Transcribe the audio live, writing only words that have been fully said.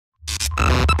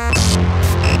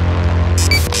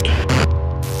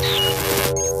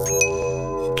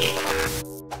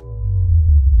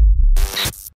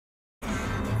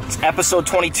Episode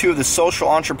 22 of The Social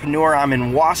Entrepreneur. I'm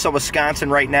in Wausau, Wisconsin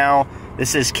right now.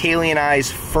 This is Kaylee and I's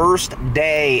first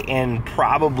day in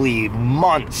probably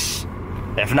months,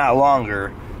 if not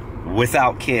longer,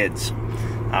 without kids.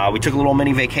 We took a little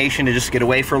mini vacation to just get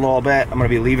away for a little bit. I'm going to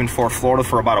be leaving for Florida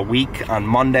for about a week on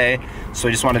Monday, so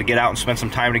I just wanted to get out and spend some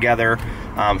time together.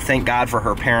 Thank God for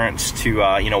her parents to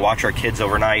watch our kids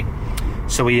overnight.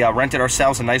 So we rented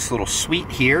ourselves a nice little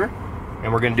suite here,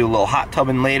 and we're going to do a little hot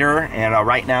tubbing later. And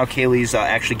right now Kaylee's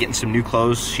actually getting some new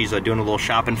clothes. She's doing a little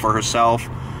shopping for herself.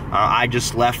 I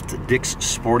just left Dick's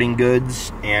Sporting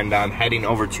Goods, and I'm heading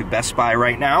over to Best Buy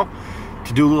right now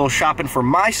to do a little shopping for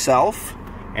myself.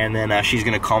 And then she's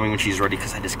going to call me when she's ready,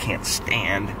 because I just can't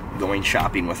stand going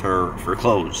shopping with her for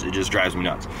clothes. It just drives me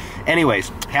nuts. Anyways,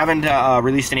 haven't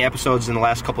released any episodes in the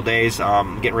last couple days.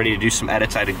 Getting ready to do some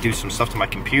edits. I had to do some stuff to my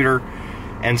computer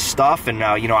and stuff. And,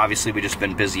 obviously we've just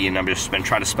been busy, and I've just been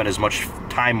trying to spend as much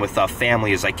time with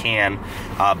family as I can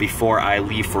before I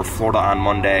leave for Florida on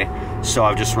Monday. So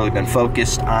I've just really been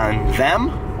focused on them.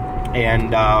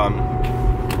 And,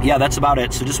 yeah, that's about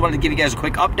it. So just wanted to give you guys a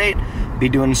quick update. Be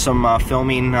doing some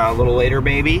filming a little later,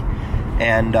 maybe.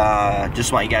 And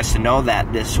just want you guys to know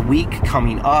that this week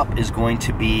coming up is going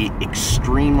to be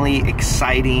extremely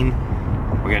exciting.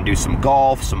 We're going to do some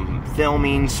golf, some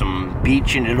filming, some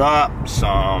beaching it up,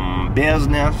 some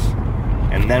business.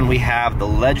 And then we have the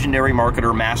Legendary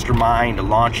Marketer Mastermind, a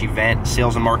launch event,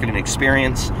 sales and marketing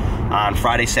experience on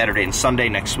Friday, Saturday, and Sunday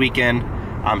next weekend.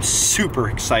 I'm super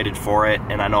excited for it,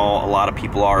 and I know a lot of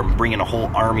people are. I'm bringing a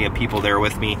whole army of people there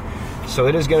with me. So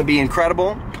it is going to be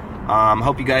incredible.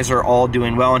 Hope you guys are all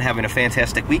doing well and having a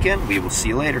fantastic weekend. We will see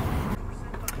you later.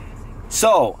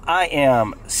 So I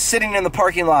am sitting in the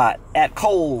parking lot at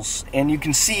Kohl's, and you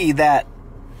can see that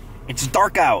it's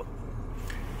dark out.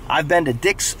 I've been to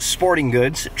Dick's Sporting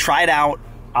Goods, tried out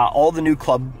all the new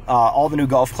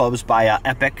golf clubs by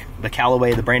Epic,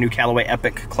 the brand new Callaway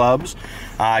Epic clubs.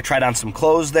 I tried on some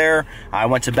clothes there. I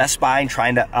went to Best Buy and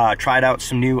tried out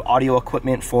some new audio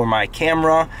equipment for my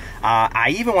camera.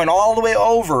 I even went all the way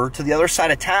over to the other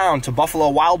side of town to Buffalo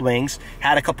Wild Wings,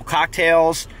 had a couple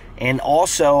cocktails, and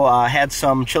also had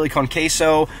some chili con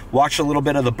queso, watched a little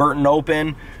bit of the Burton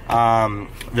Open,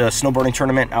 the snowboarding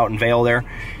tournament out in Vail there,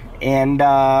 and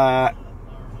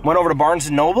went over to Barnes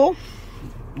 & Noble.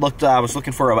 I was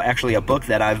looking for actually a book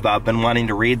that I've been wanting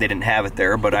to read. They didn't have it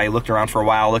there, but I looked around for a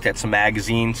while, looked at some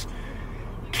magazines.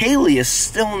 Kaylee is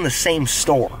still in the same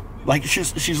store. Like,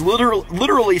 she's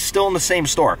literally still in the same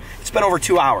store. It's been over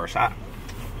 2 hours.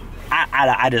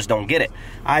 I just don't get it.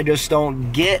 I just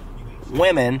don't get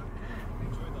women.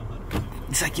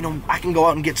 It's like, I can go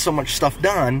out and get so much stuff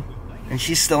done, and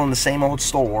she's still in the same old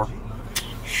store,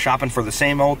 shopping for the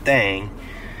same old thing.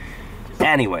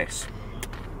 Anyways,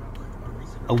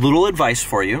 a little advice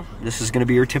for you. This is going to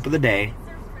be your tip of the day.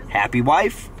 Happy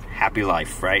wife, happy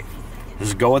life, right?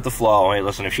 Just go with the flow. Hey,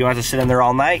 listen, if she wants to sit in there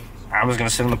all night, I'm just going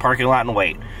to sit in the parking lot and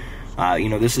wait.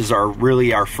 This is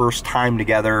really our first time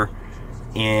together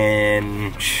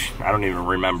in, I don't even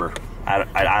remember.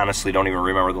 I honestly don't even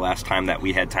remember the last time that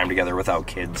we had time together without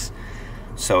kids.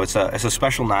 So it's a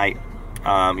special night.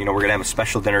 We're going to have a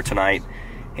special dinner tonight,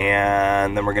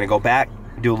 and then we're going to go back,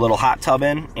 do a little hot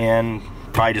tubbing, and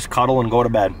probably just cuddle and go to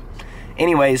bed.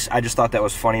 Anyways, I just thought that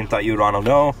was funny and thought you would want to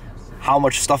know how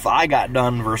much stuff I got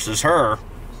done versus her.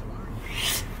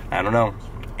 I don't know.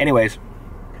 Anyways,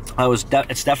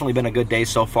 it's definitely been a good day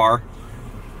so far,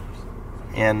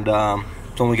 and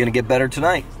it's only going to get better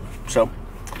tonight. So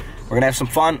we're going to have some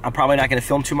fun. I'm probably not going to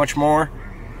film too much more,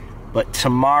 but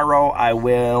tomorrow I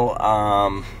will,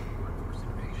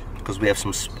 because we have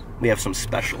some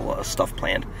special stuff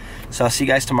planned. So I'll see you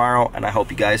guys tomorrow, and I hope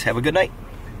you guys have a good night.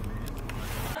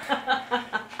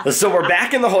 So we're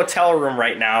back in the hotel room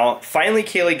right now. Finally,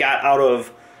 Kaylee got out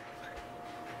of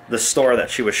the store that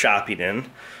she was shopping in. And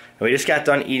we just got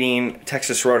done eating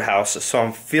Texas Roadhouse, so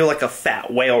I feel like a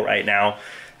fat whale right now.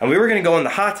 And we were going to go in the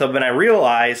hot tub, and I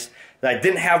realized that I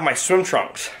didn't have my swim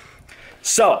trunks.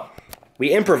 So we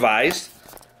improvised,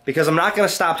 because I'm not going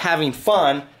to stop having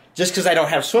fun just because I don't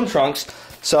have swim trunks.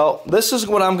 So this is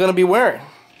what I'm going to be wearing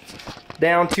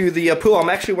down to the pool. I'm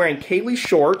actually wearing Kaylee's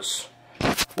shorts.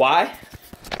 Why?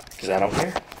 Because I don't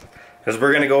care. Because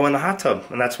we're going to go in the hot tub,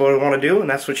 and that's what I want to do, and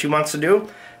that's what she wants to do.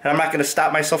 And I'm not going to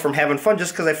stop myself from having fun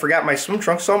just because I forgot my swim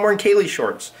trunks, so I'm wearing Kaylee's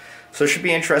shorts. So it should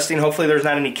be interesting. Hopefully there's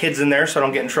not any kids in there so I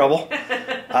don't get in trouble.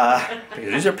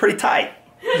 These are pretty tight.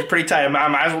 These are pretty tight. I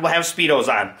might as well have Speedos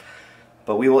on.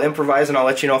 But we will improvise, and I'll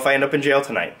let you know if I end up in jail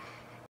tonight.